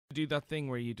Do that thing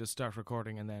where you just start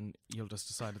recording and then you'll just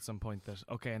decide at some point that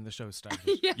okay, and the show started.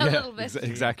 A little bit.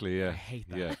 Exactly. Yeah, I hate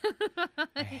that. Yeah.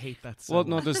 I hate that so Well,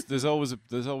 no, much. there's always a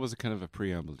kind of a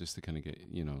preamble just to kind of get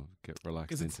relaxed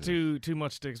Because it's into too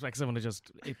much to expect someone to just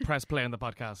press play on the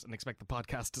podcast and expect the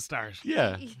podcast to start.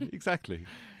 Yeah, exactly.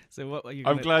 So what are you?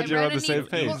 I'm gonna- glad you're on Rhoda the same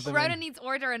needs- page. Rhoda needs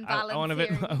order and balance. I want a bit.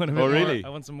 here. I want a bit Oh, more, really? I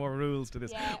want some more rules to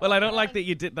this. Yeah, Well, I don't like well, that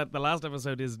you did that. The last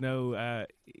episode is no.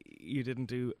 You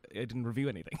didn't review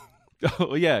anything.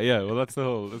 Oh yeah. Well, that's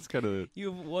kind of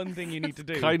You have one thing you need to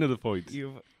do. kind of the point.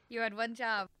 You've You had one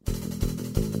job.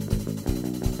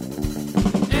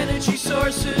 Energy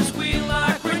sources we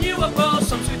like renewable.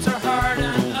 Some sweets are hard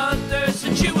and others are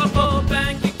chewable.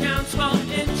 Bank accounts, well,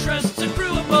 interests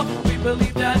accruable. We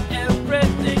believe that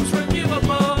everything's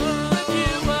renewable.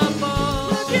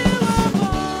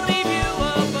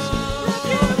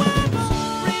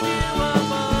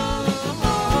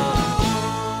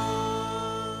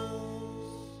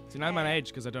 See, now I'm on edge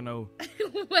because I don't know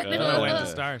When when it to was-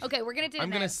 start. Okay, we're gonna do it I'm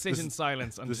now. going to sit in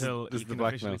silence this is- until this is you the can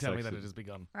Black officially Mouse tell me that section. it has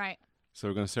begun. Right. So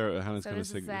we're gonna Hannah's So gonna this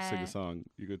sing is, a song.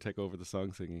 You're gonna take over the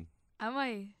song singing. Am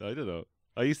I? I don't know.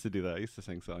 I used to do that. I used to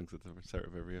sing songs at the start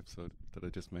of every episode that I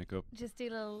just make up. Just do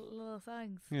little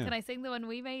songs. Yeah. Can I sing the one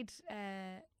we made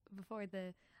before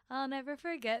the? I'll never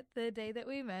forget the day that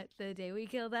we met, the day we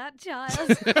killed that child.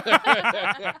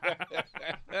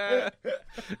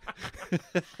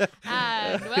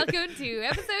 And welcome to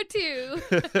episode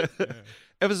 2.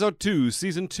 Episode 2,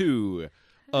 season 2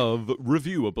 of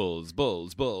Reviewables.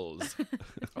 Bulls.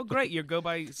 Oh, great. You go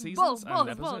by seasons Bulls, and bulls.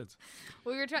 episodes.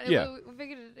 We were trying. Yeah. We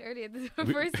figured it earlier. The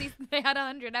first season they had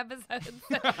 100 episodes.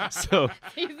 So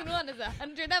Season 1 is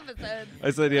 100 episodes.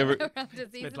 I said, yeah, We're but around to It's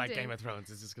a season bit like 2. Game of Thrones.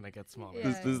 It's just going to get smaller. Yeah.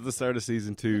 this is the start of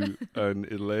season 2, and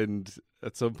it'll end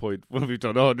at some point when we've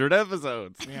done 100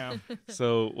 episodes. Yeah.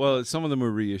 So, well, some of them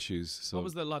were reissues. So What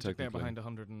was the logic there technically behind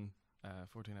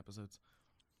 114 episodes?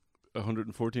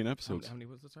 114 episodes? How many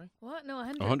was it, sorry? What? No,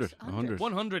 100. 100.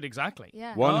 100 exactly.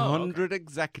 Yeah. 100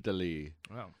 exactly.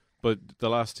 Wow. But the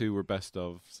last 2 were best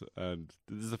of, and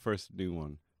this is the first new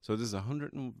one. So this is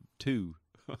 102.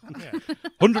 Yeah.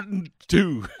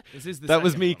 102. This is the That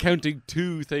was second me one. counting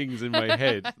 2 things in my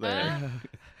head there.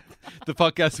 The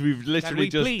podcast we've Can literally we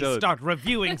just please done. start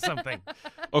reviewing something?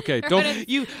 Okay, Rhoda's-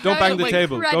 don't bang the Rhoda's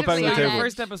table. Don't bang the incredibly Your on table. edge.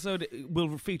 first episode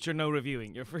will feature no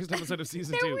reviewing. Your first episode of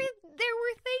season 2. There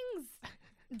were things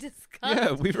discussed.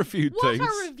 Yeah, we reviewed What things.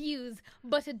 are reviews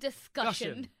but a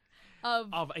discussion of?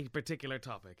 Of a particular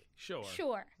topic. Sure.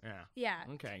 Sure. Yeah. Yeah.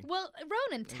 Okay. Well,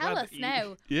 Ronan, tell glad us that you-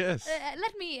 now. Yes.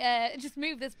 Let me just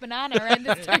move this banana around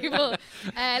this table.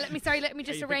 Let me just Are you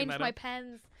picking arrange that my up?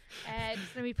 pens.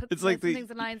 Just let me put It's some, like some the-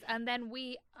 things in lines, and then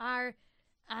we are,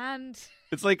 and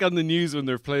It's like on the news when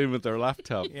they're playing with their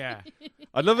laptop. Yeah.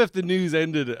 I'd love if the news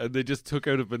ended and they just took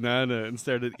out a banana and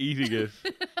started eating it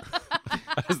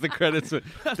as the credits went.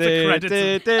 the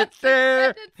credits.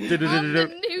 on the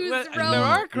news Well, roll. there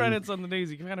are credits on the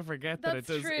news. You kind of forget that That's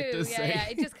it does. true. It does yeah, say. yeah.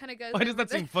 It just kind of goes. Why does over that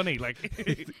the- seem funny?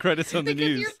 Like, Credits on the Because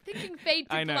news. you're thinking Fade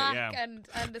to I know, Black yeah. and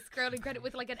the scrolling credit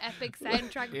with like an epic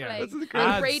soundtrack Yeah. playing That's the and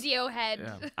credits. Radiohead.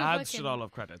 yeah. Ads should Fucking- all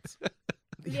have credits.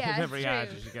 Yeah, With every it's ad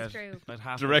true, you should it's get true. about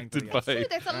half Directed the by- True,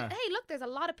 there's a, Yeah. hey, look, there's a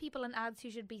lot of people in ads who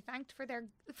should be thanked for their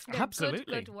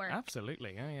Absolutely. good work.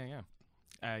 Absolutely. Yeah.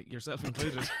 Yourself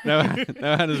included. now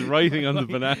Hannah's writing on the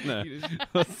banana.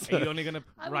 Are you only going to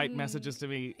I write wouldn't- messages to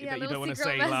me Yeah, that you little don't want to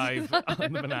secret say live messages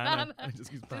on the banana? I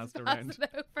just keep Just passed pass around.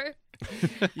 it over.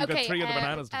 You've got 3 of the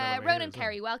bananas to fill over here Ronan as well.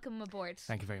 Carey, welcome aboard.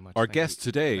 Thank you very much. Our Thank guest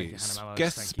you. today, Thank you, Hannah Mallows.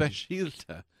 guest Thank you.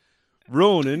 specialta,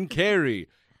 Ronan Carey,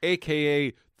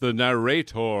 a.k.a. the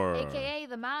narrator. AKA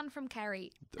the man from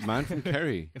Kerry. The man from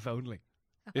Kerry. If only.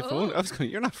 If Oh. only, I was going,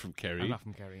 you're not from Kerry. I'm not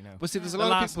from Kerry, no. But see, there's a The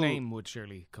lot of last people. name would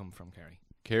surely come from Kerry.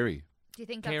 Kerry. Do you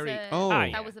think Kerry. that's Oh. that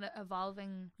yeah. was an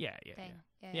evolving Yeah. thing?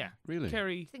 Yeah. Really? Do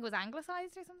Kerry. you think it was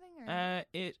anglicised or something?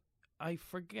 Or? I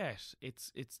forget.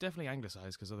 It's definitely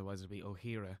anglicised because otherwise it'd be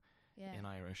O'Hara yeah. in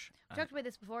Irish. We talked about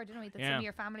this before, didn't we? That some yeah. of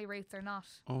your family roots are not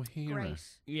Oh, here. great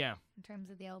Yeah, in terms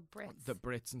of the old Brits. the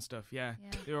Brits and stuff. Yeah,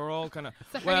 Yeah. they were all kind of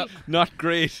Sorry. well. Not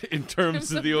great in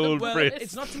terms of the old Well, Brits.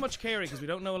 it's not so much Kerry because we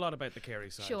don't know a lot about the Kerry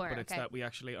side. Sure, but it's okay. that we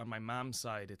actually on my mum's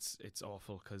side it's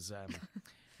awful because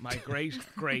my great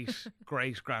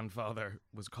grandfather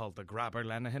was called the Grabber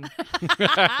Lenihan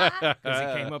because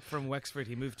he came up from Wexford.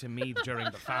 He moved to Meath during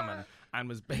the famine and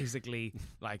was basically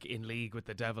like in league with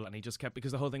the devil. And he just kept,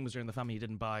 because the whole thing was during the famine, you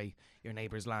didn't buy your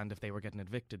neighbour's land if they were getting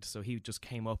evicted. So he just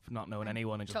came up not knowing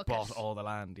anyone and just took bought it. all the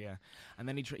land. Yeah, and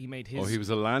then he made his. Oh, he was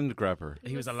a land grabber.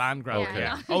 He was a land grabber. Okay.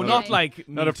 Yeah. Yeah. Oh, Yeah. not like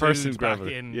Not a Me person Too'd back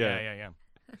grabber. in. Yeah. Yeah.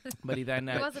 But he then.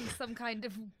 He wasn't some kind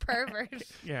of pervert.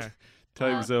 Yeah.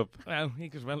 Time's up. Well, he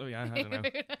could well, yeah, I don't know.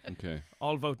 Okay.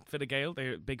 All vote Fine Gael.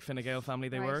 They're a big Fine Gael family.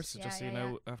 They Right, were, so yeah, just so you yeah,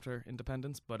 know, after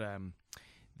independence. But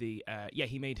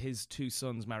he made his 2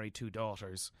 sons marry 2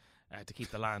 daughters to keep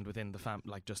the land within the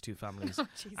like just 2 families. Oh,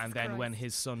 Jesus And then when Christ.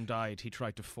 his son died, he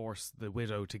tried to force the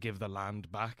widow to give the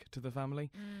land back to the family.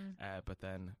 But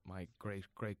then my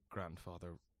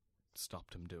great-great-grandfather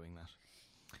stopped him doing that.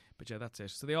 But yeah, that's it.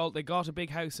 So they got a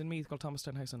big house in Meath called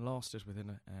Thomastown House and lost it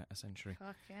within a century.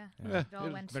 Fuck yeah. Yeah, It all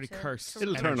it'll- went Very to cursed.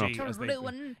 It'll turn energy to as they-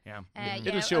 ruin. Yeah.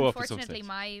 It'll show up at some Unfortunately,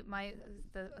 stage.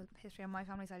 the history on my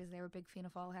family side is they were big Fianna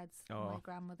Fáil heads. Oh. My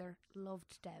grandmother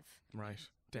loved Dev. Right.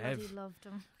 Bloody Dev. loved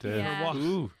him. Dev. Yeah. What?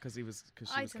 Ooh. Because she was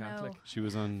I don't Catholic. know. She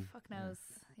was on Fuck knows.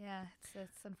 Yeah,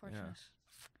 it's unfortunate.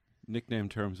 nickname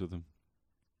terms with him.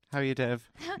 How are you, Dev?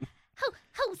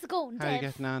 How's it going, How are you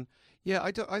getting on? Yeah,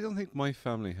 I don't think my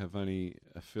family have any.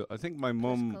 I think my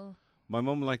mum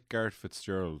liked Gareth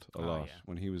Fitzgerald a Oh, lot yeah.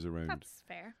 when he was around. That's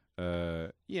fair.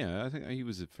 Yeah, I think he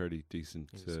was a fairly decent.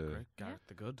 He was great. Gareth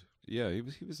the Good. Yeah, he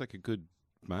was like a good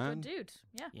man, Good dude.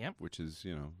 Yeah. Yep. which is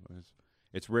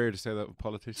it's rare to say that with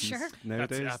politicians Sure.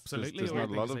 nowadays. That's absolutely There's a not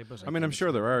weird a lot thing of. to say, but I mean, I'm think sure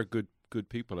it's there are good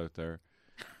people out there,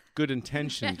 good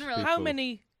intentioned general. people. How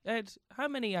many, Ed? How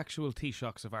many actual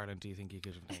Taoiseachs of Ireland do you think you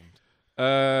could have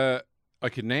named? I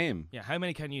could name Yeah, how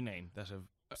many can you name that have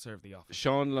served the office?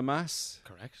 Sean Lamass,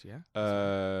 Correct. Yeah.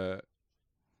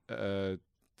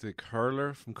 the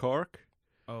curler from Cork,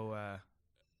 Oh,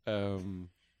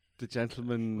 the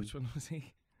gentleman. which one was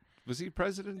he? Was he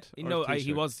president? or No,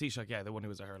 he Taoiseach? was Taoiseach. Yeah, the one who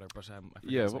was a hurler. But I forget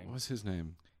Yeah, his what name. was his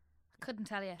name? Couldn't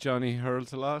tell you. Johnny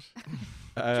hurls a lot.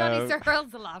 Johnny Sir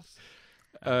Hurls a lot.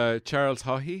 Charles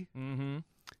Haughey, Mm-hmm.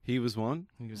 he was one.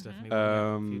 He was definitely one,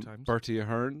 yeah, a few times. Bertie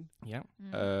Ahern, Yeah.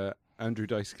 Andrew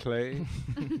Dice Clay.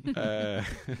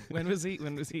 When was he?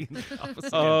 When was he in the office?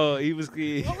 Oh, he was.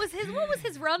 What was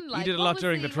his run like? did a What lot was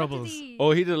during the what did Troubles. he-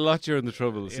 Oh, he did a lot during the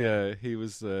Troubles. Yeah. Yeah, he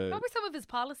was What were some of his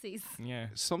policies? Yeah.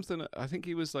 something. I think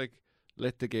he was like,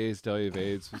 "Let the gays die of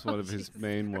AIDS" was one of his Jesus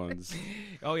main ones.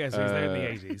 Oh yeah, so he was there in the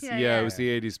Uh, 80s. Yeah, Yeah, it was the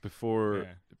 '80s before.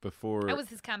 Yeah. Before. That was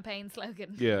his campaign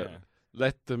slogan. yeah, Yeah.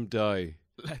 let them die.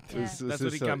 Yeah. That's what he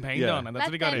this, campaigned yeah. on, and that's Let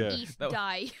what he got them in. eat, That-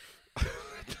 die.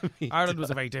 Ireland was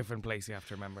a very different place, you have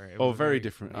to remember. It Oh, was a very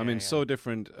different. I yeah, mean, yeah. so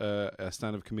different. A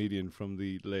stand-up comedian from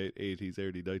the late '80s,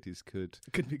 early '90s could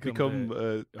could become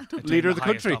attain leader of the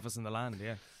highest country. office in the land.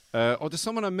 Yeah. Oh, there's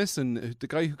someone I'm missing. The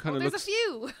guy who kind Oh, of there's looks. a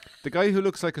few. The guy who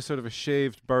looks like a sort of a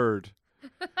shaved bird,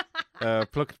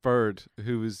 plucked bird,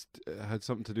 who was had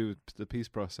something to do with the peace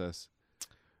process.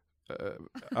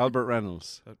 Albert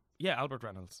Reynolds. Yeah, Albert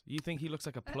Reynolds. You think he looks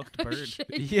like a plucked bird?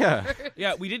 Yeah.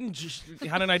 Yeah, we didn't.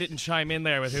 Hannah and I didn't chime in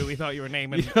there with who we thought you were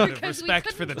naming. Yeah. out of Because we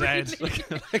respect for the couldn't dead.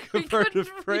 really- Like a we bird of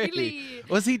couldn't prey. really-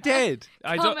 Was he dead?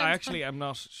 I comment actually am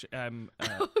not.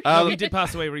 Al- He did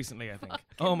pass away recently, I think.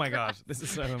 Oh my god, this is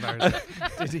so embarrassing.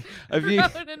 Did he? Have you?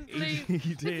 Ronan, please. He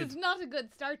This did. is not a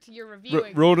good start to your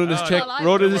reviewing. Ronan is Oh, check. well, I-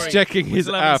 Ronan don't is worry. checking We his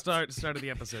still haven't app. started the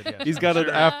episode yet. He's got an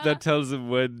Sure. app that tells him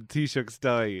when Taoiseachs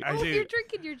die. I Oh, do. you're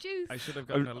drinking your juice. I should have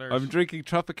gotten an alert. I'm drinking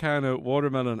Tropicana,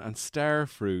 watermelon, and star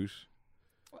fruit.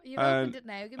 You've and opened it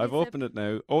now. Give me I've a sip. opened it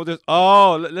now. Oh, there's.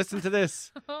 Oh, listen to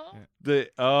this.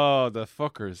 Oh, The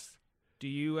fuckers. Do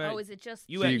you? is it just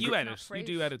You So you you gr- edit. not You fruit?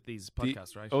 do edit these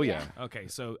podcasts, right? Oh yeah. Okay,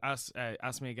 so ask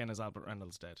me again. Is Albert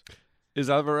Reynolds dead? Is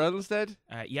Albert Reynolds dead?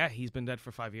 Yeah, he's been dead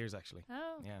for 5 years actually.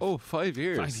 Oh, Yeah. Oh, 5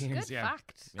 years. 5 years. good Yeah.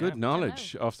 fact. Good Yeah.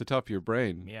 knowledge off the top of your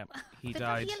brain. Yeah. He Good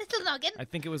died. luck, you little noggin. I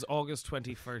think it was August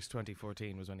 21st,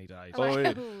 2014 was when he died. Oh,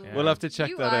 yeah. Yeah. We'll have to check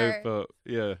You that are- out, but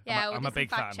yeah. Yeah, I'm we'll a do big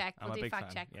some fan. fact check. I'm We'll a do big fact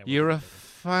fan. check. Yeah, we'll You're do a that.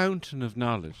 fountain of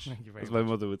knowledge, Thank you very as my much.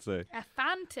 mother would say. A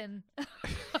fountain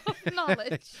of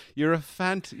knowledge. You're a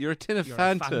You're a tin of You're a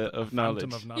Fanta of knowledge.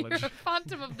 Phantom of You're knowledge. a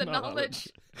phantom of the Knowledge.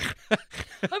 knowledge.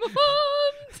 I'm a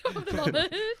phantom of the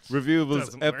knowledge. Reviewables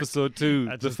Doesn't work. episode 2,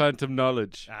 I the just- Phantom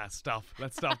Knowledge. Stop.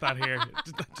 Let's stop that here.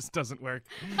 That just doesn't work.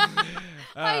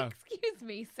 Excuse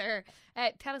me, sir.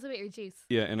 Tell us about your juice.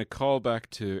 Yeah, in a callback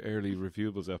to early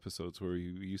Reviewables episodes where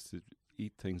you used to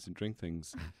eat things and drink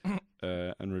things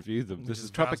and review them. This is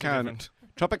vastly Tropicana. different.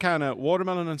 Tropicana,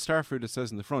 watermelon and starfruit, it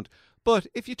says in the front. But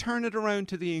if you turn it around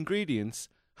to the ingredients,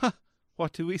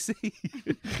 what do we see?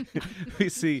 We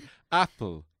see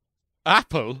apple.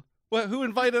 Apple? Well, who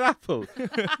invited apple?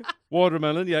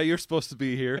 Watermelon, yeah, you're supposed to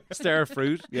be here.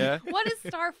 Starfruit, yeah. What is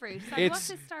starfruit? Sorry, what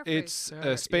is starfruit? It's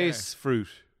Yeah. space fruit.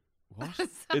 What? Sorry.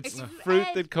 it's fruit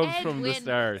that comes from the Edwin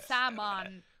stars.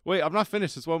 Salmon. Wait, I'm not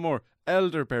finished. There's one more.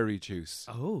 Elderberry juice.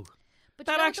 Oh. But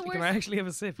That you know actually, the can worst- I actually have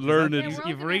a sip? 'Cause Learn that- it. Yeah, we're all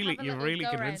You've gonna really, have a you've little really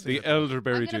go convinced The me. I'm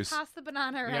elderberry going juice. to pass the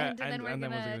banana around Yeah, and then we're and then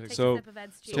going we're to gonna take So- a sip of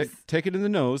Ed's Ta- juice. take it in the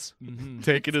nose. Mhm.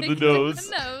 Take it in Take the it in nose.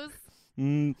 the nose.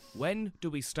 When do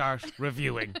we start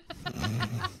reviewing?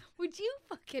 Would you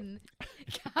fucking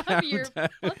calm your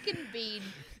fucking bean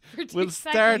for 2 We'll seconds?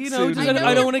 start You know, soon just, enough.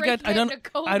 I don't want to You're get. I breaking don't. out a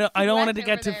cold I don't want it to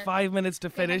sweat get to over there. 5 minutes to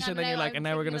finish, hang and then on you're now, like, I'm and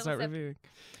now we're taking gonna a start little sip. reviewing.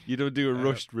 You don't do a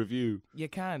rushed review. You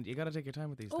can't. You got to take your time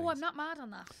with these Oh, things. I'm not mad on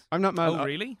that. I'm not mad. Oh,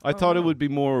 really? I thought it would be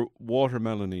more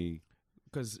watermelon-y.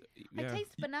 Because I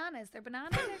taste bananas. There are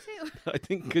bananas there too. I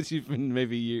think because you've been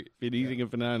eating a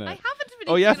banana. I haven't been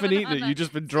Oh, you eating haven't a eaten it. banana. You've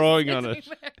just been drawing on it.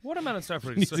 watermelon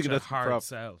starfruit Needs is to such get a us hard prop.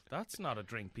 sell. That's not a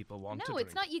drink people want to No, drink.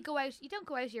 it's not. You go out. You don't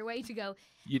go out of your way to go.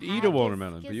 You'd "Ah, eat a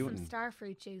watermelon, give but you some wouldn't.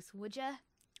 starfruit juice, would you?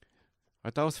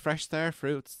 Are those fresh star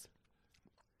fruits?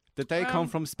 Did they come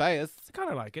from space? I kind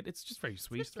of like it. It's just very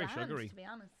sweet, It's very bland, sugary. to be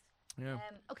honest. Yeah.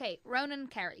 Okay, Ronan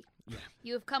Kerry. Yeah.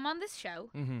 You have come on this show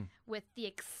Mm-hmm. with the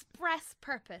express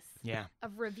purpose Yeah.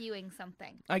 of reviewing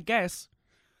something. I guess.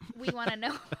 We want to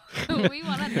know. We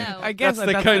want to know. I guess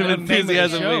That's the kind of name the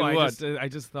enthusiasm show. we want. I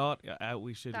just thought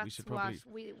we should That's probably.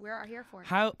 what we're here for.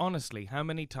 How honestly, how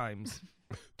many times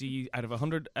do you, out of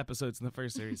 100 episodes in the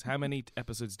first series, how many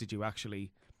episodes did you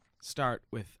actually start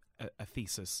with a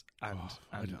thesis and,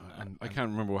 I can't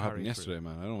remember what happened carry yesterday,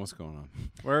 man. I don't know what's going on.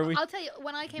 Where are we? I'll tell you,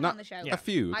 when I came Not- on the show, A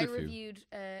few. I good few. reviewed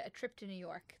a trip to New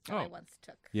York that I Oh. once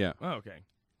took. Yeah. Oh, okay.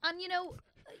 And you know.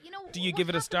 Do you what give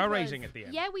it a happened star was- rating at the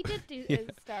end? Yeah, we did do a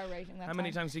star rating that How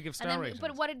many time. times do you give And star then ratings?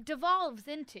 But what it devolves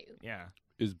into, Yeah.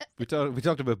 We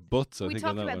talked about butts. I we think talked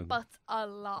on that about one. butts a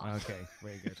lot. Okay.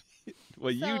 Very good.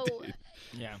 Well, you So, did.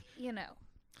 Yeah. you know.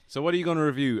 So what are you going to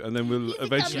review, and then we'll Easy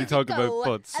eventually come, talk easy go. about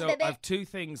butts. So bit. I've two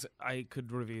things I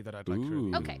could review that I'd like to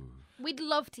review. Okay. We'd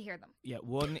love to hear them. Yeah.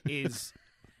 One is.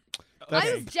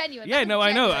 I was genuine. Yeah, that no, was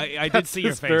I know. genuine. I did That's see the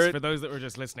your face. spirit. For those that were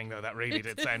just listening, though, that really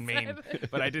did sound mean.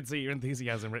 But I did see your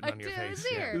enthusiasm written I on your did, it was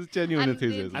face. here. There's genuine And the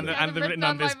enthusiasm. And, there. the, and the written written on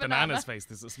on this my banana. banana's face.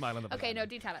 There's a smile on the Okay, banana. no,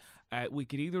 do tell us. We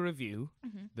could either review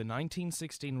the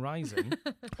 1916 Rising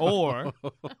or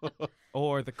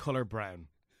the color brown.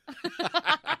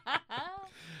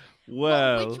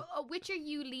 Well, Which are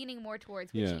you leaning more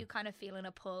towards? Which Yeah. are you kind of feeling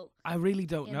a pull? I really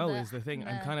don't In know. the- Is the thing.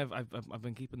 I'm the- kind of. I've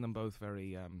been keeping them both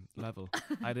very level.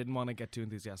 I didn't want to get too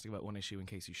enthusiastic about one issue in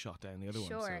case you shot down the other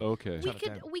Sure. one. So. okay. We Shut it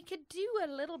could down. we could do a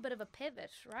little bit of a pivot,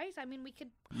 right? I mean, we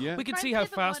could Yeah. We can Try see and how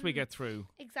pivot fast we one- get through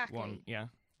exactly. one. Yeah.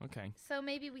 Okay. So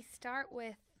maybe we start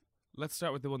with Let's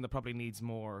start with the one that probably needs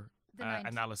more the 90s.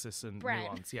 analysis and Brown.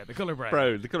 nuance. Yeah, the color brown.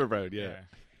 Brown, the color brown. Yeah.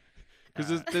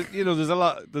 Because there's a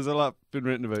lot been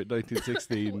written about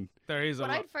 1916. There is a What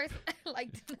lot. I'd first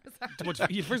like to sorry.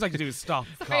 What you'd first like to do is stop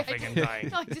Sorry, I coughing and just- dying.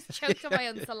 No, I just choked on my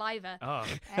own saliva. Oh,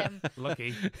 Um,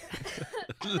 lucky.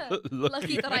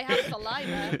 lucky that I have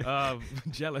saliva.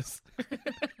 Jealous.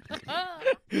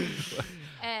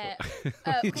 Okay,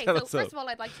 so Jealous first of. of all,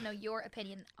 I'd like to know your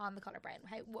opinion on the color brown.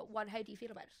 How do you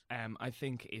feel about it? I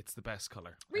think it's the best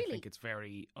color. I Really? think it's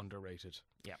very underrated.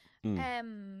 Yeah,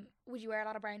 Would you wear a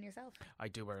lot of brown yourself? I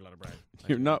do wear a lot of brown. I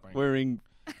You're do not brown. wearing.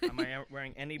 Am I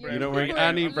wearing any You're brown? You're not wearing Right.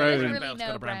 any Got a brown. belt, Literally got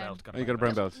no a brown brown. belt. Oh, you got a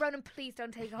brown belt. Ronan, please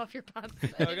don't take off your pants.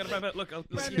 Oh, I got a brown belt. Look, I'll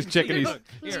Ronan, He's checking his- Look,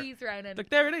 here. Please, Ronan. Look,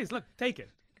 there it is. Look, take it.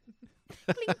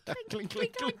 Clink,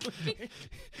 clink, clink, clink.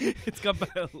 It's got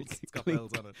bells. It's got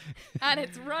bells on it. And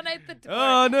it's run out the door.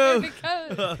 Oh, no. Here it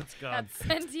goes. Oh, it's gone. That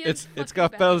sentient It's fucking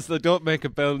got bell. bells that don't make a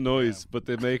bell noise, but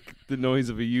they make the noise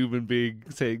of a human being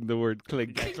saying the word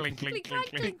clink. Clink, clink, clink, clink,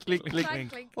 clink, clink, clink, clink.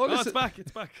 clink. Oh, Oh, listen. it's back.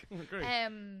 It's back. Oh, great.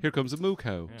 Here comes a moo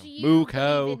cow. Do you Moo believe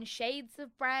cow. in shades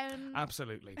of brown?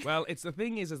 Absolutely. Well, it's the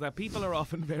thing is that people are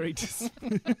often very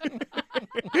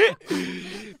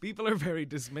people are very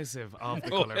dismissive of the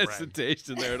No color brown.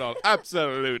 hesitation there at all.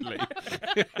 Absolutely.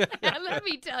 Let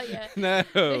me tell you. No.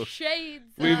 The shades.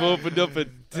 We've of- opened up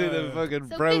into the fucking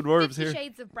so brown 50 worms 50 here.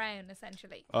 shades of brown,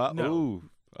 essentially. No. Ooh,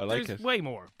 I like There's it. way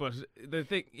more, but the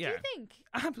thing, Do yeah, you think?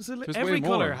 absolutely. There's way Every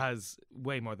color more. has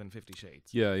way more than 50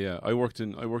 shades. Yeah, yeah. I worked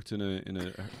in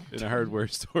a hardware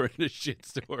store, in a shit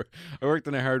store. I worked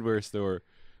in a hardware store,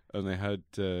 and they had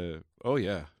oh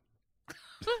yeah,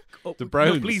 Oh, The no,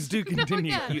 browns. please do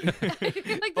continue. yeah. You,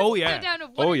 Like, Oh, this yeah. down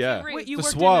of Oh, one, two, yeah. three. Wait, you the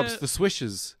worked swabs, in the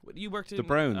swishes. you worked in the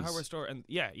browns. a hardware store, and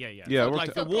yeah. Yeah, I So worked like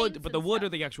at- the So wood, paints but the and wood stuff. or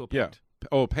the actual Yeah. paint.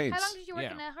 Oh, paints. How long did you work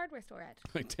Yeah. in a hardware store at?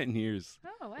 Like 10 years.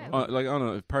 Oh wow. Like on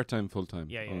a part-time, full-time.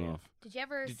 Yeah, yeah, on and yeah. off. Did you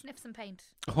ever sniff some paint?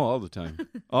 Oh, all the time.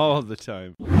 All the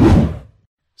time.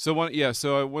 So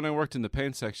when I worked in the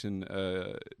paint section,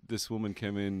 this woman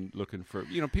came in looking for,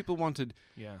 people wanted,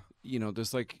 Yeah.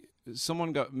 there's like,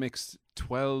 someone got mixed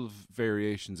 12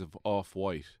 variations of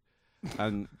off-white,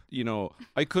 and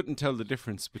I couldn't tell the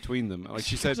difference between them. Like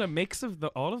she said, It's a mix of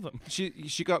all of them.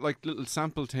 she got like little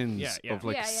sample tins Yeah. of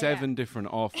like Yeah, yeah, 7 different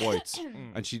off-whites,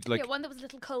 and she'd like. yeah, one that was a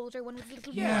little colder, one was a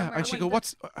little Yeah, warmer. and she one go, that-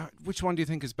 "What's which one do you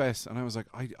think is best?" And I was like,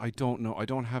 "I don't know. I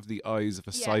don't have the eyes of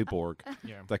a Yeah. cyborg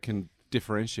Yeah. that can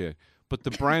differentiate." But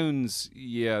the browns,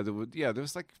 there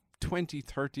was like 20,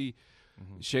 30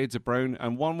 shades of brown.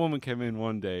 And one woman came in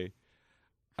one day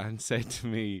and said to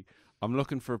me, "I'm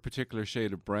looking for a particular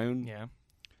shade of brown, Yeah.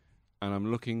 and I'm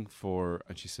looking for."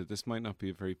 And she said, "This might not be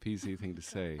a very PC thing to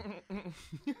say."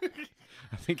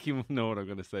 I think you know what I'm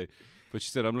going to say, but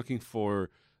she said, "I'm looking for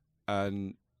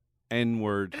an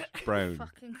N-word brown."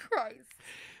 Fucking Christ.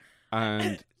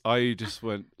 And I just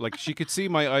went, like, she could see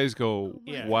my eyes go,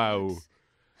 Yeah. wow.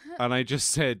 And I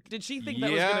just said, Did she think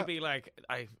that was going Yeah. to be like,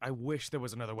 I wish there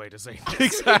was another way to say this.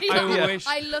 Exactly. I wish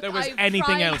Look, there was I've anything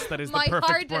tried else that is the my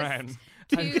perfect hardest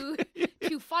brown.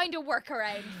 to find a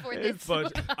workround for this.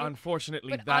 But one.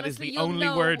 unfortunately, But that is honestly, the you'll only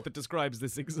know- word that describes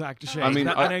this exact shade. I mean,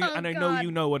 and Oh, I know God.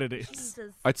 you know what it is.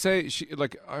 Jesus. I'd say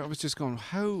I was just going,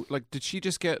 how, like, did she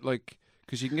just get, like,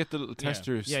 because you can get the little Yeah.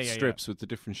 tester Yeah. strips with the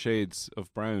different shades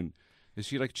of brown. Is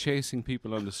she, like, chasing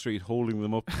people on the street, holding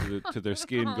them up to their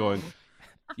skin, going,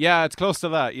 yeah, it's close to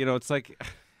that. It's like,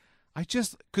 I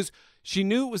just, because she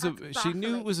knew it was That's she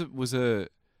knew it was a,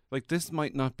 like, this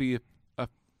might not be a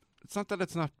it's not that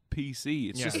it's not PC.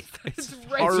 It's Yeah. just it's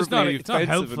racist. horribly It's not offensive and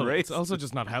helpful. It's racist. also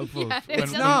just not helpful Yeah, when,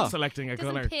 it's when not. selecting a It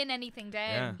doesn't color. pin anything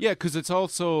down. Yeah, because it's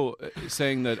also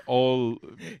saying that all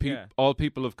Yeah. all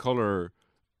people of color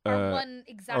Or one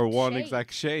exact are one shade.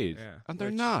 exact shade, Yeah. and they're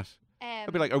Which- not.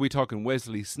 I'd be like, are we talking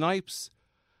Wesley Snipes,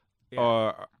 Yeah.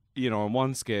 or on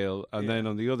one scale, and Yeah. then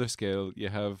on the other scale you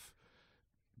have.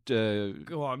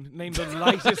 Go on, name the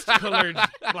lightest coloured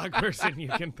black person you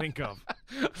can think of.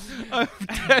 I'm Oh,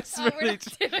 we're desperately.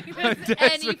 not doing I'm this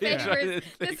any desperately favors. trying to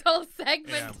This think. whole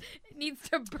segment needs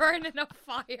to burn in a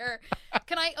fire.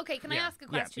 Can I Yeah. ask a Yeah,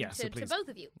 question yeah, so to please. both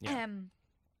of you? Yeah.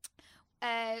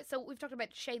 So we've talked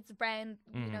about shades of brown.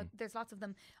 You know, Mhm. there's lots of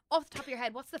them. Off the top of your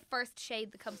head, what's the first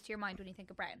shade that comes to your mind when you think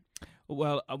of brown?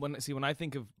 Well, when I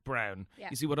think of brown, Yeah.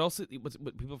 you see what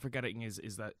people forgetting is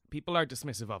that people are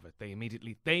dismissive of it.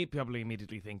 They probably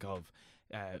immediately think of,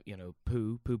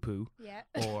 poo, Yeah.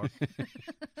 or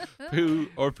Poo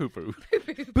or poo poo.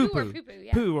 Poo or poo poo.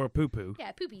 Yeah. poo or poo poo.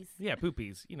 Yeah, poopies. Yeah,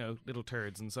 poopies. Little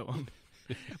turds and so on.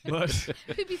 But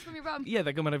Poopies from your bum. yeah,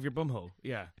 they come out of your bumhole.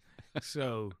 Yeah,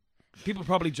 so people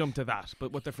probably jump to that,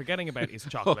 but what they're forgetting about is Oh,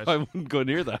 chocolate. I wouldn't go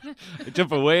near that. I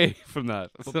jump away from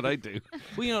that. That's what I do.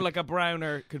 Well, like a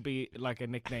browner could be like a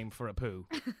nickname for a poo.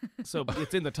 So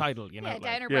it's in the title, Yeah, like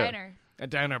downer Yeah. browner. a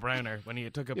downer browner when you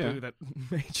took a Yeah. poo that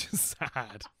made you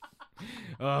sad.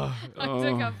 Oh, I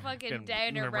took a fucking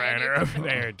downer browner. over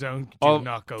there. Do All-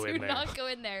 not go Do in there. not go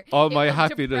in there. All It my will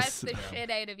happiness- depress the shit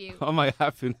out of you. All my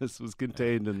happiness was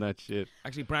contained in that shit.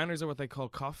 Actually, browners are what they call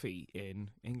coffee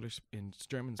in English, in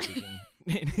German speaking.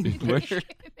 Where?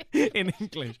 in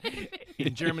English,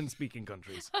 in German speaking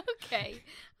countries. Okay.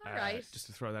 All right. Just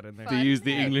to throw that in there. They use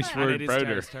the Yeah, English fine. And word it is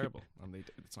browner. it's terrible. And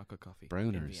it's not good coffee. in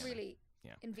Browners. Vienna. Really.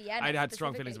 Yeah. In Vienna. I had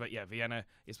strong feelings specifically. about Vienna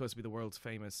is supposed to be the world's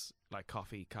famous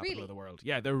coffee capital Really? of the world.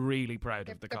 Yeah, they're really proud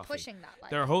They're, of the they're coffee. pushing that.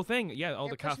 Like, Their whole thing, yeah, all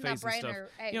they're the pushing that cafes and stuff. browner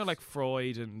out. You know, like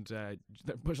Freud, and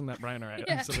they're pushing that browner out,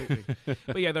 Yeah. absolutely.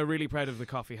 But yeah, they're really proud of the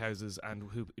coffee houses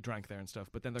and who drank there and stuff.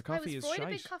 But then their Why, coffee was is Freud a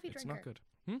shite. big coffee It's drinker? not good.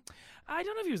 I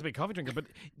don't know if he was a big coffee drinker, but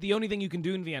the only thing you can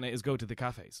do in Vienna is go to the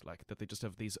cafes, like that. They just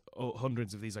have these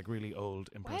hundreds of these like really old,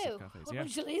 impressive Wow. cafes. What Yeah,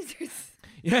 bunch of lasers.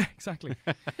 yeah, exactly.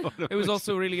 It was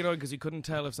also really annoying because you couldn't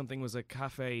tell if something was a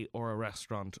cafe or a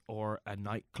restaurant or a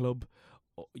nightclub.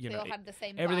 They all had the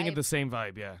same everything vibe. had the same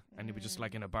vibe, yeah. And you were just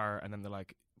like in a bar, and then they're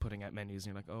like putting out menus,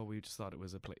 and you're like, oh, we just thought it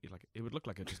was a place. Like it would look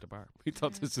like just a bar. We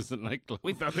thought this was a nightclub.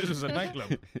 We thought this was a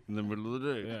nightclub. in the middle of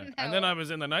the day. Yeah. No. And then I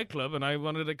was in the nightclub, and I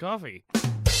wanted a coffee.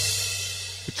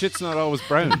 But shit's not always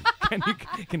brown.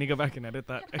 Can you go back and edit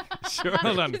that? Sure.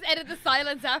 Hold on. Just edit the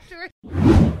silence afterwards.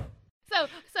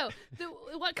 So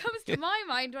what comes to my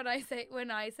mind when I say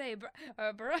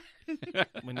brown?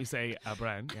 When you say a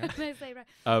brown, yeah. When I say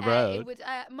brown, brown. it would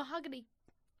mahogany.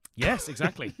 Yes,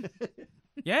 exactly.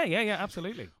 Yeah,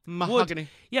 absolutely. Mahogany.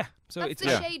 Yeah, so That's it's the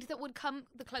Yeah. shade that would come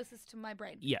the closest to my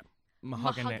brain. yeah,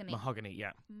 Mahogany. mahogany,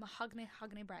 yeah. Mahogany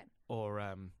brown. Or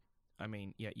I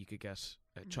mean, yeah, you could get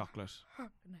chocolate.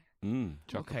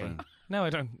 Chocolate Okay. brown. No, I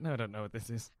don't know what this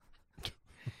is.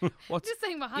 What's Just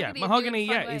saying mahogany. yeah, would be mahogany, a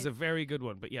fun yeah, way. is a very good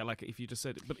one. But yeah, like if you just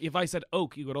said, but if I said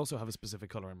oak, you would also have a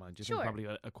specific color in mind. You Sure. think probably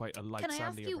a quite a light Can I ask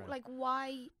sandy you, brown. like,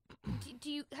 why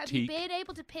do you have you Teak. been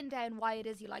able to pin down why it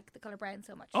is you like the color brown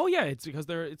so much? Oh yeah, it's because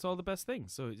it's all the best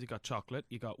things. So you got chocolate,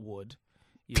 you got wood,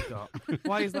 You've got.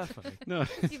 Why is that funny? No.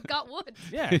 You've got wood.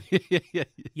 Yeah. yeah.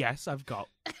 Yes, I've got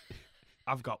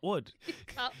wood.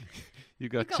 Got- You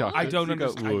got got chocolate. I don't you got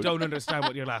understand. I wood. don't understand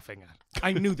what you're laughing at.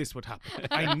 I knew this would happen.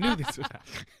 I knew this would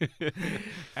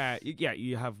happen. Yeah,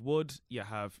 you have wood. You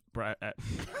have brown.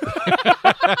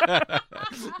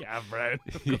 You have brown.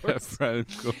 Of You course. have brown,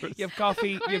 of course. You have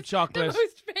coffee. You have The chocolate.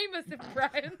 most famous of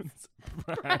browns.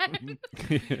 Brown.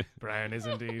 Brown is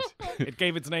indeed. It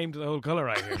gave its name to the whole colour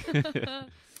right here.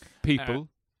 People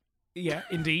Yeah,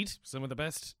 indeed. Some of the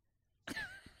best.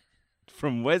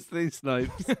 from Wesley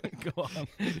Snipes Go on.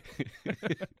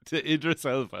 to Idris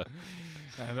Elba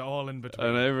And all in between.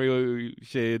 and every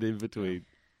shade in between.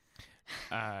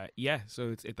 Yeah,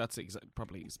 so that's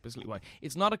probably specifically why.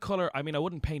 It's not a colour. I mean, I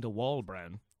wouldn't paint a wall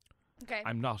brown. Okay.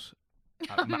 I'm not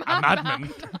a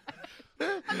madman.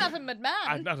 I'm not a madman.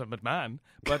 I'm not a madman,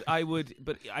 but I would.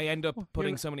 But I end up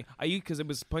putting so many. Because it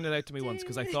was pointed out to me once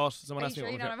because I thought someone Are asked you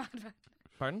me. sure What you're was not a madman?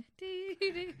 Pardon?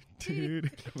 Doo-doo-doo.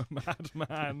 Dude, I'm a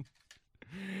madman.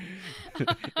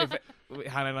 If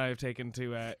Hannah and I have taken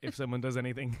to if someone does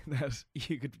anything that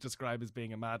you could describe as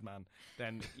being a madman,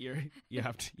 then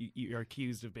you're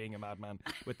accused of being a madman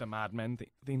with the Mad Men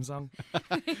theme song.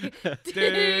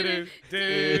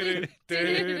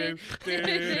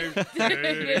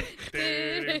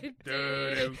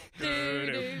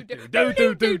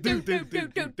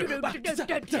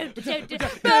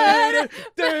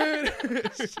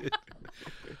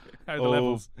 How are the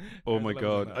levels? Oh How are my the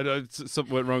levels god! on that?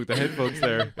 Something went wrong with the headphones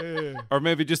there, or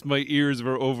maybe just my ears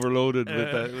were overloaded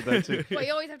with that too. What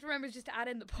you always have to remember is just to add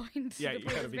in the point. Yeah, The you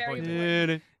point gotta is be very pointing.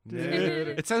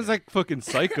 important. It sounds like fucking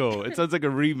Psycho. It sounds like a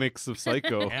remix of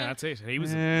Psycho. Yeah, that's it. He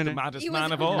was the maddest He was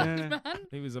man a of all. madman.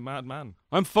 He was a madman.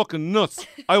 I'm fucking nuts.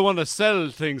 I want to sell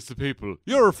things to people.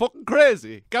 You're fucking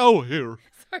crazy. Go here.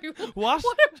 Sorry, What?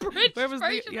 What a bridge Where was the-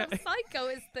 version yeah. of Psycho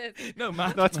is this? No,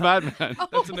 Mad That's Madman.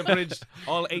 That's an abridged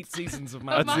all 8 seasons of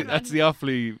Mad That's Men. that's the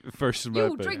awfully first You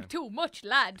Madman. drink too much,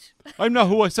 lad. I'm not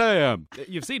who I say I am.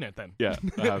 You've seen it then? Yeah,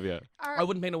 I have. Yeah. I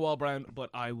wouldn't paint a wall brown, but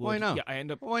I would. Why not? Yeah, I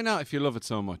end up Why not? If you love it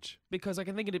so much. because I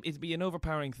can think it'd be an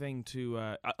overpowering thing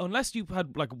to unless you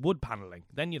had like wood paneling,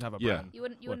 then you'd have a Yeah. brown. You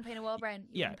wouldn't paint a wall brown.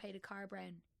 You Yeah. wouldn't paint a car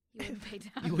brown. You wouldn't paint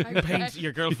a You wouldn't paint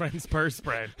your girlfriend's purse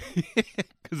brown.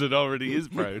 Because it already is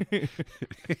brown.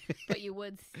 But you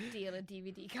would steal a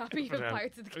DVD copy of Well,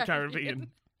 Pirates of the the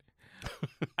Caribbean.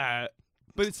 But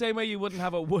the same way you wouldn't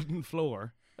have a wooden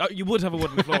floor. You would have a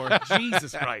wooden floor.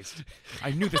 Jesus Christ!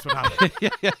 I knew this would happen.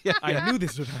 I knew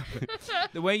this would happen.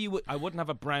 The way I wouldn't have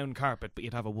a brown carpet, but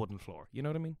you'd have a wooden floor. You know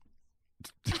what I mean?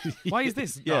 Why is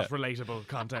this Yeah. not relatable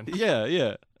content? Yeah,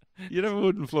 yeah. You'd have a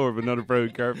wooden floor, but not a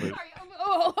brown carpet.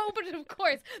 Oh, but of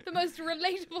course, the most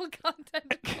relatable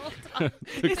content of all time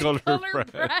The is colour colour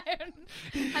brown.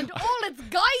 and all its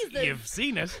guises. You've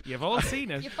seen it. You've all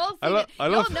seen it. You've all I seen lo- it. I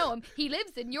You love- all know him. He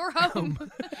lives in your home.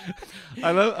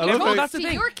 I love You're No, both that's the see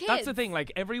thing. your That's the kids. thing.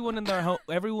 Like everyone in their home,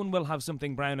 everyone will have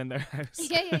something brown in their house.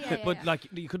 Yeah. But like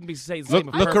you couldn't be saying the Look, same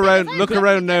of look purple. around. I'm Look nothing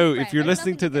around now. against If you're brown.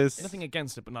 listening to this, Nothing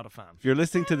against it, but not a fan. if you're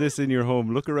listening to this in your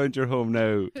home, look around your home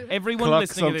now. Everyone Clock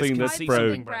listening to this something can that's see brown.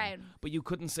 something Brown. brown, but you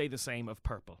couldn't say the same of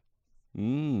purple.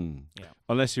 Yeah.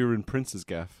 Unless you're in Prince's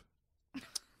gaff,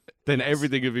 then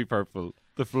everything would be purple.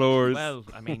 The floors, Well,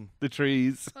 I mean, the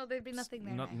trees. Well, there'd be nothing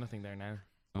there. now. nothing there now.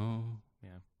 Oh,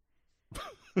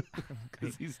 Yeah.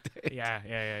 because he's dead.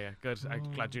 Yeah. Good.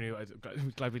 I'm glad you knew.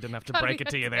 I'm glad we didn't have to Glad we break it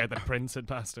to had you to- there that Prince had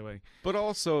passed away. But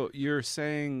also, you're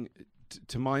saying,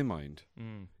 to my mind,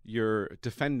 you're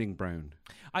defending Brown.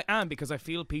 I am because I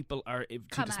feel people are too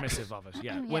Come at dismissive of it.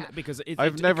 Yeah, Yeah. because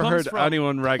I've never comes heard from,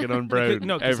 anyone ragging on Brown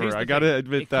no, 'cause ever. here's the I gotta thing.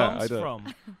 admit it that. comes I don't.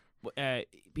 from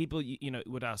people. You know,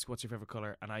 would ask, "What's your favorite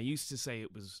color?" And I used to say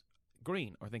it was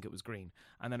green, or think it was green.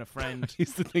 And then a friend. I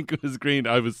used to think it was green.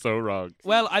 I was so wrong.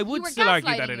 Well, I would were still argue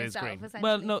that gaslighting it is yourself, green.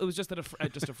 Well, essentially. no, it was just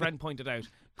that just a friend pointed out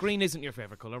green isn't your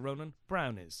favorite color, Ronan.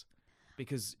 Brown is,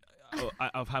 because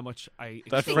of how much I.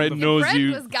 That extolled friend the- knows friend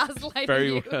you was gaslighting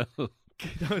very you. well.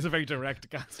 That was a very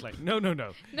direct gaslight.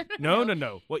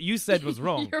 No. What you said was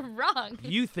wrong. You're wrong.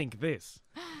 You think this.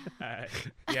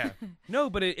 Yeah. No,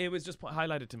 but it was just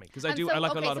highlighted to me because I And do. so, I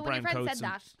like okay, a lot so of when brown your friend coats.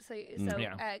 said that, so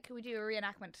Yeah. can we do a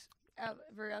reenactment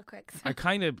real quick? I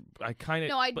kind of.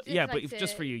 No, I But just yeah, like but to,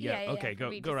 just for you, yeah. Okay, for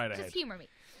me, go right just ahead. humour me.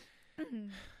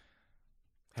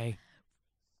 Hey.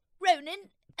 Ronan,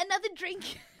 another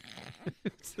drink.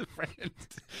 It's a friend.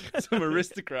 Some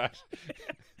aristocrat.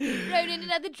 Ronan,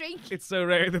 another drink. It's so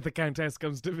rare that the Countess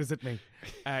comes to visit me.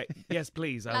 Yes,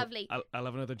 please. Lovely. I'll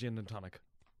have another gin and tonic.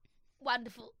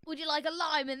 Wonderful. Would you like a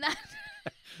lime in that?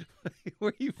 Where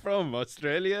are you from?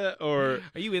 Australia or?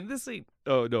 Are you in this scene?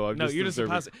 Oh no, I'm No, just you're just a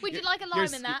observing. Would you like a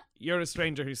lime in that? You're a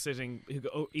stranger who's sitting,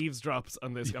 who eavesdrops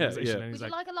on this Yeah, conversation, yeah. and Would he's you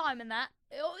like, like a lime in that?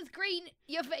 Oh, it's green.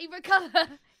 Your favourite colour.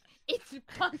 It's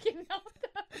fucking not.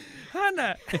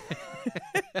 Hannah.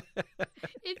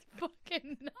 It's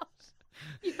fucking not.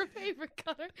 Your favourite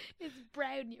colour is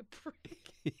brown, you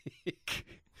prick.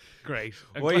 Great.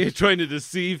 I'm Why are glad- you trying to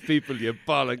deceive people, you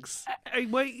bollocks?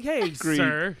 Wait, hey, Green.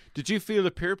 sir. Did you feel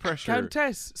the peer pressure?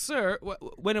 Countess, sir,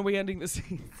 when are we ending the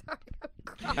scene? Sorry,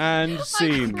 I'm crying. And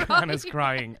scene. crying. Anna's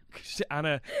crying.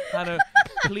 Anna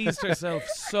pleased herself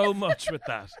so much with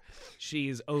that. She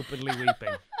is openly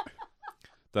weeping.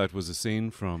 That was a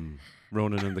scene from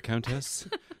Ronan and the Countess,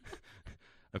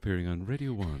 appearing on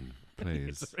Radio 1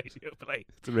 plays. It's a radio play.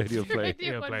 It's a radio play. Radio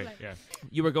Radio one play, play. yeah.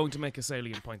 You were going to make a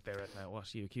salient point there, Edna.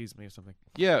 What? You accused me of something.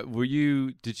 Yeah,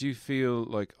 did you feel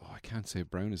like, oh, I can't say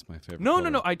brown is my favorite No, colour. no,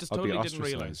 no. I just I'll be totally didn't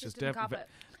ostracised. realise. Just Just didn't cop it.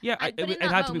 yeah, But in it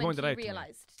that had to be moment, pointed you out to me.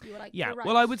 realised. You were like, Yeah, you're right.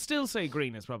 well, I would still say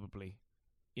green is probably,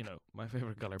 my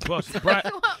favourite colour. But brown.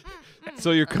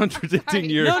 So you're contradicting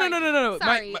Sorry. your. No, no.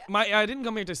 Sorry. I didn't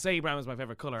come here to say brown is my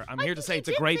favourite colour. I'm I here to think say you it's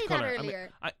a did great say that colour.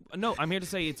 earlier. I'm here to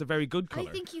say it's a very good I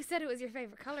colour. think you said it was your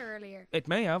favourite colour earlier. It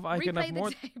may have. I can Replay have the more.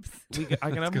 tapes.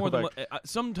 I can have go more than. back.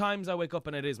 Sometimes I wake up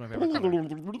and it is my favourite colour.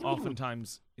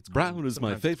 Oftentimes it's green, Brown is my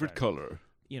sometimes it's favourite brown. colour.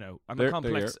 I'm There- a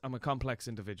complex. there you I'm a complex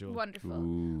individual. Wonderful.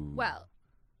 Ooh. Well,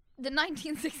 the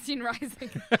 1916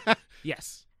 Rising.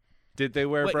 Yes. Did they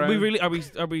wear Wait, brown? we really are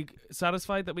we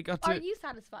satisfied that we got Are to? you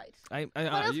satisfied? I, What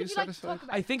I, else you would you like to satisfied? talk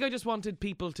about? I think I just wanted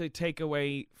people to take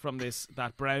away from this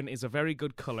that brown is a very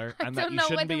good colour I and that don't you know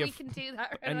shouldn't whether be we can do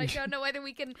that, and I and- don't know whether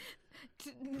we can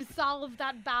solve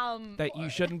that balm. that you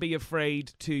shouldn't be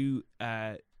afraid to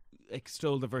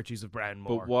extol the virtues of brown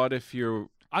more. But what if you're?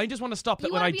 I just want to stop that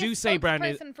You when wanna I be a do say brown.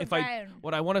 spokesperson for If brown.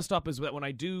 what I want to stop is that when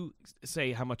I do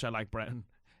say how much I like brown,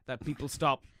 that people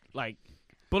stop like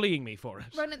bullying me for it.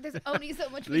 Ronan, there's only so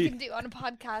much we can do on a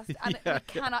podcast, and we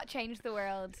cannot change the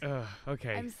world.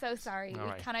 Okay. I'm so sorry. All We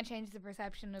right. cannot change the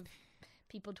perception of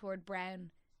people toward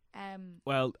brown.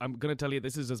 Well, I'm going to tell you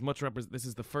this is as much this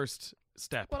is the first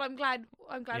step. Well, I'm glad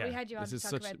Yeah, we had you on this to is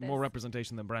talk such about this. more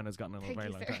representation than brown has gotten in a Thank very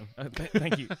you, long sir. time.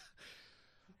 Thank you.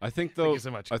 I think Thank though. you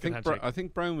so much. I Good think handshake. I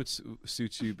think brown would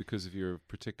suit you because of your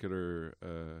particular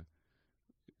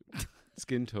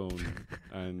skin tone,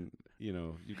 and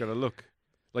you've got to look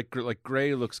like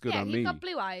grey looks good yeah, on you've me. got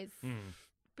blue eyes, Mm.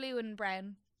 blue and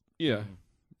brown. Yeah,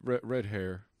 red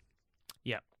hair.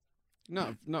 Yeah.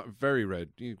 Not very red.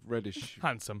 Reddish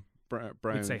Handsome. brown.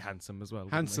 We'd say handsome as well.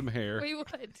 wouldn't we? Handsome hair. We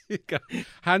would. You got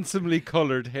handsomely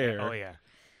coloured hair. Oh yeah.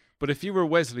 But if you were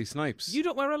Wesley Snipes, You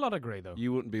don't wear a lot of grey though.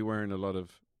 you wouldn't be wearing a lot of.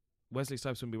 Wesley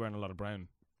Snipes wouldn't be wearing a lot of brown.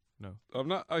 No. I'm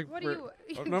not. What are you?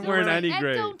 I'm not Don't wearing worry, any Ed,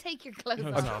 grey. Don't take your clothes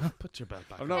No, off. stop. Put your belt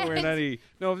back. I'm not wearing Ed. any.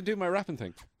 No, I'm doing my rapping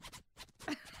thing.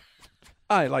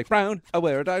 I like brown. I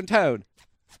wear it downtown.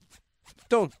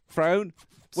 Don't frown.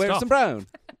 Wear Stop. some brown.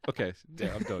 Okay,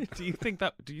 yeah, I'm done. Do you think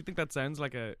that sounds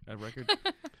like a record?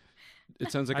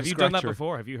 It sounds like Have a you scratcher. done that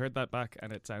before? Have you heard that back?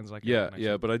 And it sounds like Yeah, an yeah,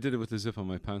 actual- but I did it with the zip on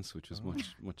my pants, which was Oh.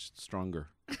 much stronger.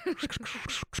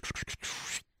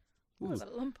 Ooh, there's a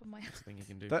lump on my. That's the thing you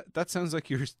can do. That sounds like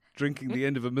you're drinking the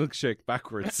end of a milkshake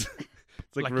backwards.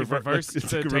 It's like you've reversed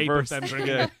it's the like a tape of reverse. them drinking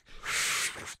Yeah. it.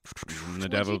 The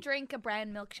Would devil. you drink a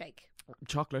brown milkshake?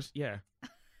 Chocolate. Yeah.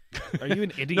 Are you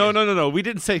an idiot? No. We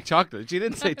didn't say chocolate. She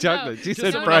didn't say No, chocolate. She Just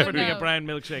said no, brown. for doing no. a brown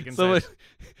milkshake and So said,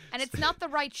 And it's not the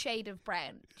right shade of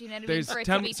brown. Do you know what I mean? "There's For it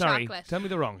tell to me be sorry. chocolate. Tell me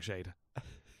the wrong shade.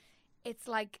 It's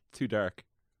like too dark.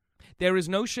 There is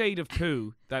no shade of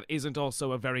poo that isn't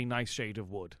also a very nice shade of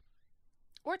wood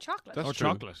or chocolate. That's or true.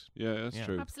 chocolate. Yeah, that's Yeah.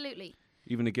 true. Absolutely.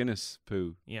 Even a Guinness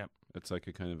poo. Yeah. It's like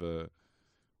a kind of a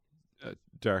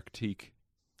dark teak.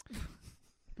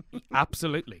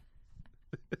 Absolutely.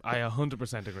 I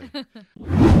 100% agree.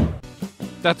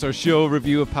 That's our show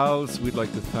review of Pals. We'd like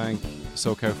to thank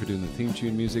SoCal for doing the theme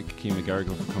tune music, Keane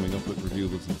McGarrigle for coming up with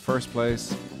Reviewables in the first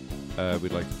place.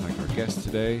 We'd like to thank our guest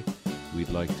today. We'd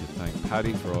like to thank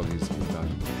Paddy for all his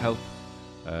invaluable help.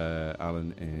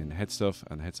 Alan in Headstuff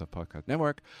and the Headstuff Podcast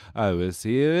Network. I will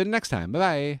see you next time.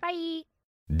 Bye-bye. Bye.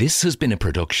 This has been a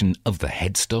production of the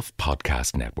Headstuff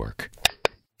Podcast Network.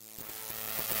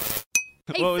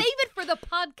 Hey, What was- save it for the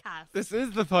podcast. This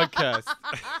is the podcast.